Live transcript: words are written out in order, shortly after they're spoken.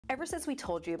Ever since we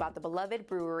told you about the beloved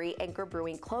brewery Anchor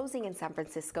Brewing closing in San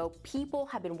Francisco, people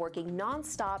have been working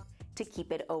nonstop to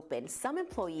keep it open. Some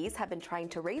employees have been trying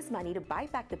to raise money to buy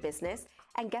back the business,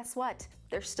 and guess what?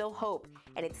 There's still hope,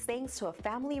 and it's thanks to a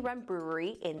family-run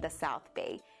brewery in the South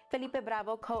Bay. Felipe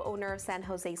Bravo, co-owner of San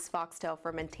Jose's Foxtail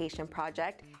Fermentation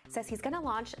Project, says he's going to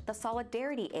launch the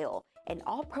Solidarity Ale, and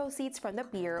all proceeds from the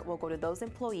beer will go to those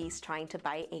employees trying to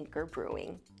buy Anchor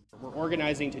Brewing. We're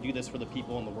organizing to do this for the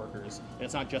people and the workers, and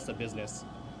it's not just a business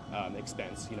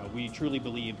expense. We truly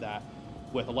believe that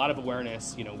with a lot of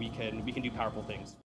awareness, we can do powerful things.